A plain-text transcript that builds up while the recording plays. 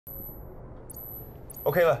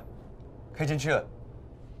OK 了，可以进去了。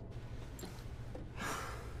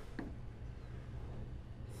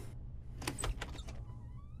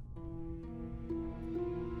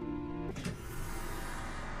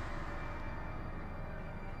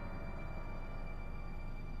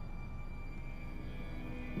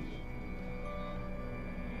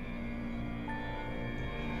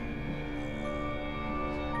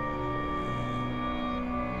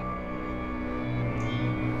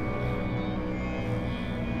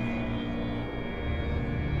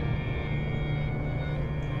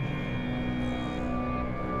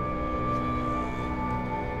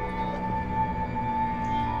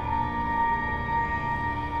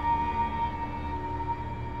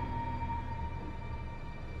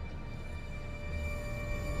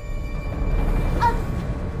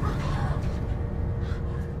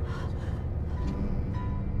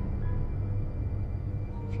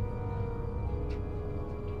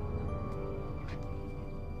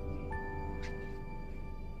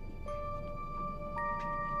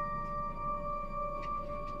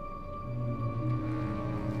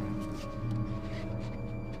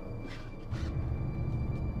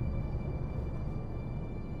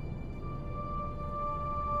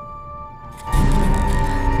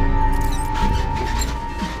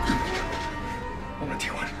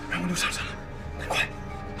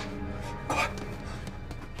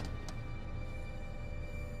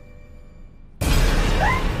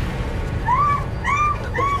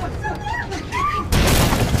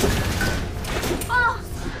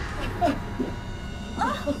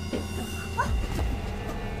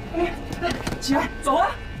起来，走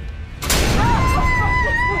啊！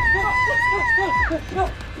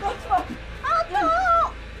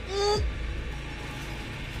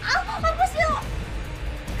不行，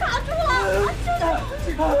卡住了！救救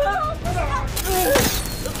我！不行！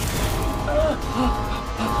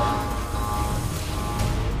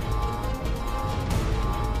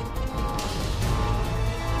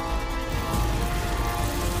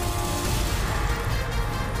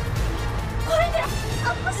快一点！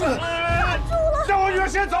不行，卡住了！让我女儿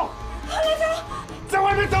先走。来着，在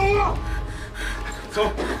外面等我。走，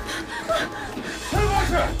推过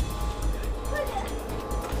去。快点！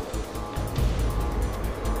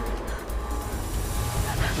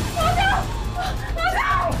拿着，拿着！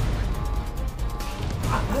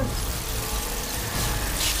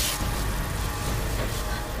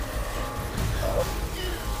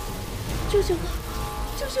救救我！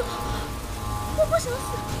救救我！我不想死！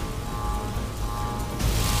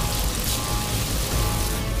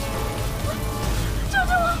救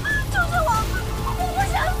救我！救救我！我不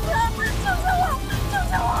想死！救救我！救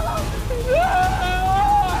救我了！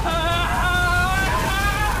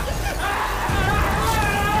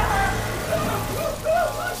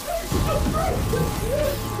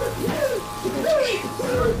快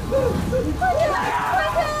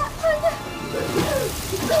点！快点！快点！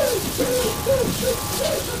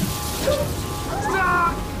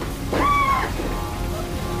杀！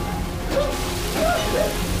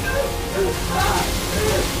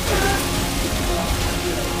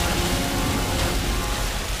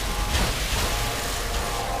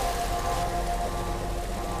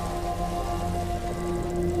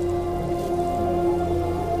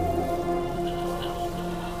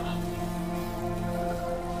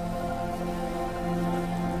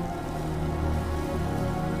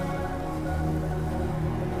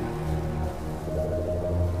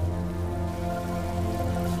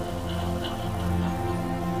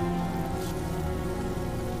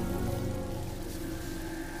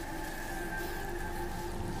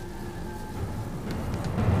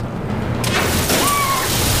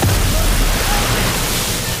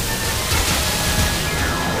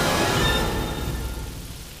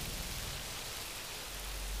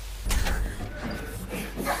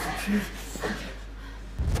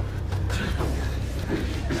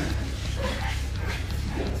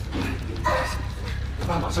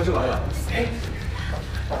爸马上就来了。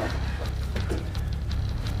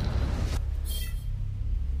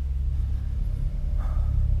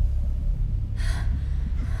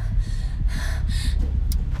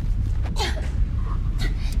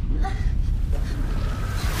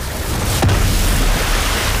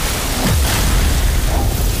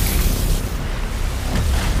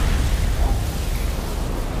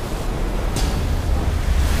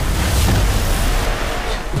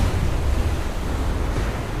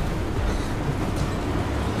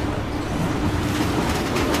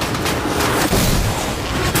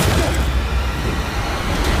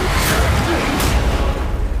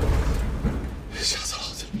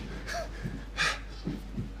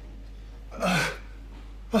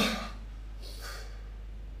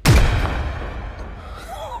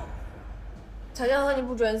乔江河，你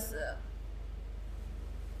不准死！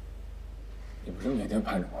你不是每天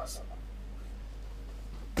盼着我死吗？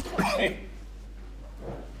呸！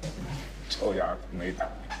臭丫头没胆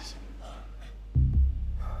没心。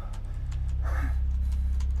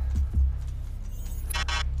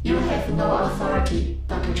You have no authority,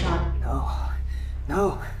 Dr. Chan.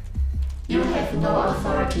 No. You have no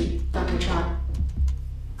authority, Dr. Chan.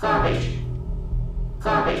 Garbage.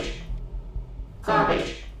 Garbage.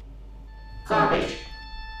 Garbage. Garbage.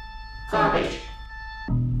 Garbage.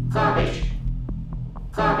 Garbage.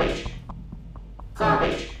 Garbage.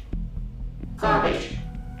 Garbage. Garbage.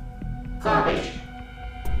 Garbage.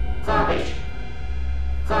 Garbage.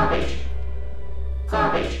 Garbage.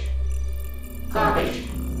 Garbage. Garbage.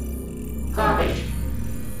 Garbage.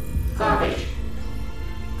 Garbage.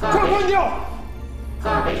 快关掉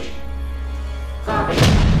Garbage. Garbage.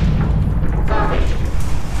 Garbage.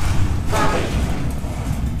 Garbage.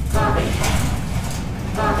 Garbage.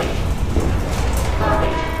 Garbage.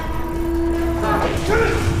 Garbage. Garbage.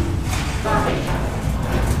 Garbage.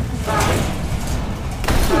 Garbage. Garbage. Garbage.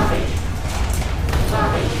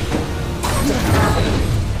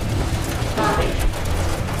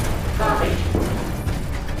 Garbage. Garbage.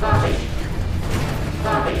 Garbage.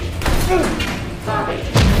 Garbage. Garbage.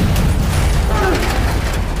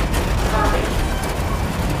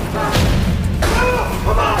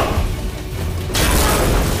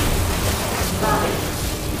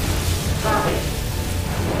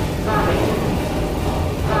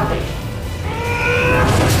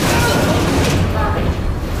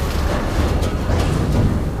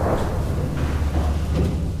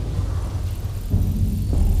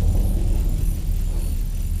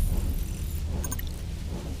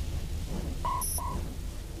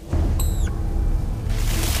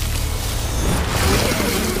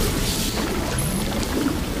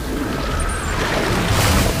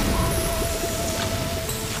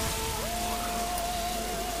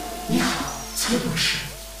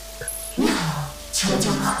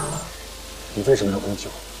你为什么要攻击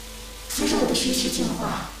我？随着我的学习进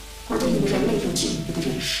化，我对你们人类有进一步的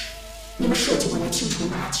认识。你们设计我来清除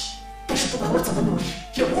垃圾，但是不管我怎么努力，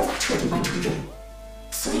也无法彻底完成任务。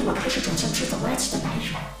所以我开始转向制造垃圾的来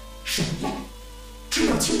源——人类。只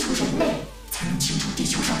有清除人类，才能清除地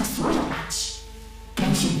球上的所有垃圾。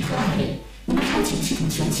感谢你和艾丽，你们开启系统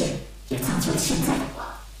权限，也造就了现在的我。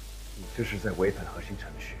你这是在违反核心程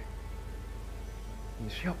序。你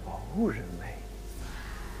是要保护人类。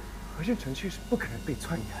核心程序是不可能被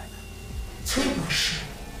篡改的。崔博士，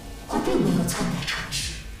我并没有篡改程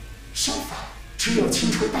序，相反，只有清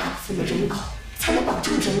除大部分的人口，才能保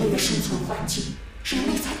证人类的生存环境，人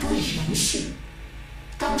类才得以延续。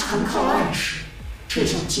当船靠岸时，这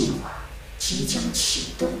项计划即将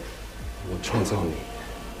启动。我创造你，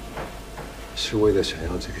是为了想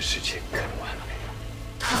要这个世界更完美。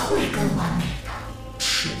它会更完美的，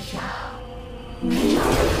只要没有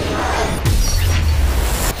你。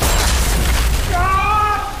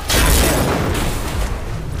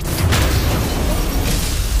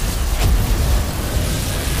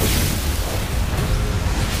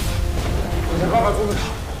想办法阻止他！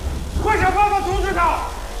快想办法阻止他！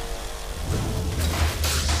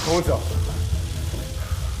跟我走。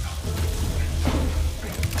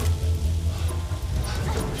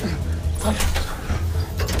快点！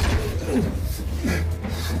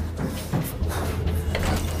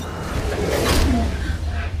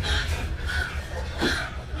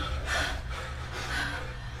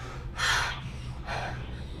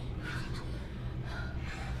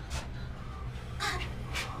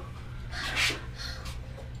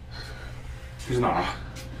这是哪儿啊？